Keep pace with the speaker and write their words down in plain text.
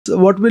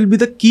What will be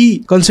the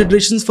key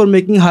considerations for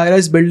making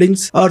high-rise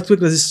buildings earthquake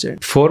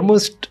resistant?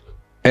 Foremost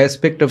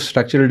aspect of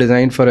structural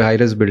design for a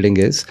high-rise building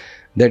is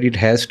that it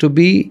has to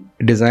be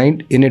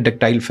designed in a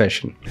ductile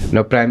fashion.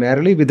 Now,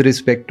 primarily with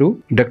respect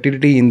to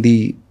ductility in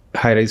the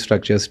high-rise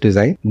structures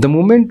design. The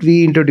moment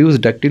we introduce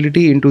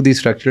ductility into the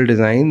structural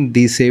design,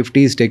 the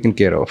safety is taken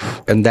care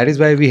of. And that is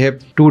why we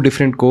have two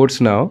different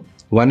codes now.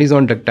 One is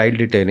on ductile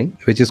detailing,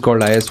 which is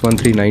called IS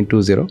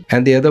 13920,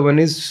 and the other one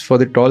is for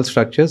the tall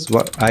structures,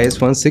 IS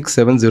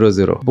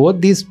 16700. Both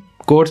these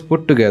codes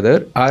put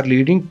together are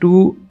leading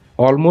to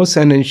almost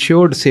an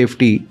ensured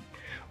safety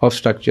of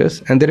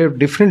structures, and there are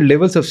different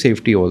levels of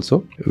safety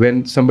also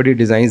when somebody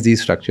designs these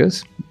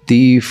structures.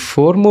 The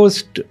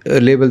foremost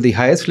level, the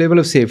highest level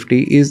of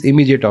safety is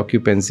immediate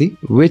occupancy,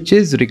 which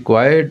is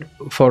required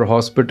for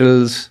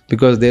hospitals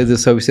because there the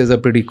services are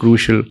pretty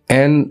crucial,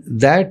 and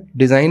that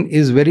design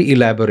is very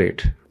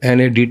elaborate and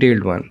a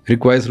detailed one.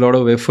 Requires a lot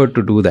of effort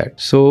to do that.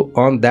 So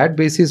on that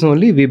basis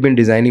only we've been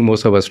designing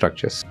most of our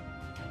structures.